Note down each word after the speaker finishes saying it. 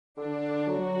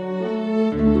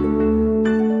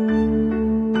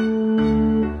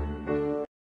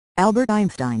Albert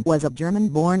Einstein was a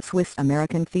German-born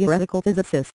Swiss-American theoretical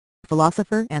physicist,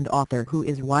 philosopher and author who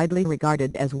is widely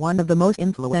regarded as one of the most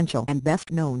influential and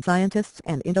best-known scientists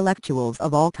and intellectuals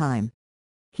of all time.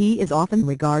 He is often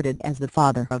regarded as the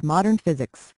father of modern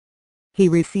physics. He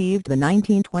received the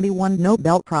 1921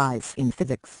 Nobel Prize in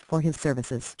Physics for his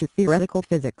services to theoretical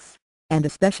physics, and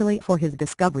especially for his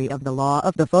discovery of the law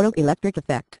of the photoelectric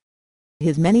effect.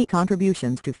 His many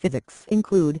contributions to physics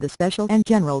include the special and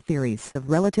general theories of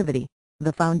relativity,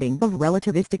 the founding of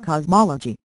relativistic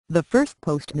cosmology, the first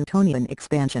post-Newtonian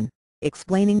expansion,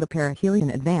 explaining the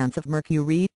perihelion advance of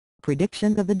Mercury,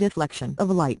 prediction of the deflection of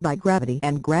light by gravity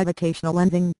and gravitational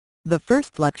lensing, the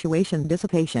first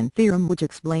fluctuation-dissipation theorem which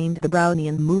explained the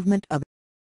Brownian movement of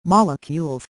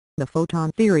molecules, the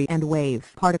photon theory and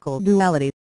wave-particle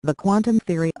duality, the quantum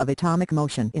theory of atomic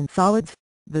motion in solids,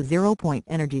 the zero-point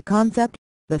energy concept,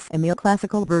 the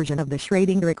semi-classical version of the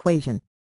Schrödinger equation,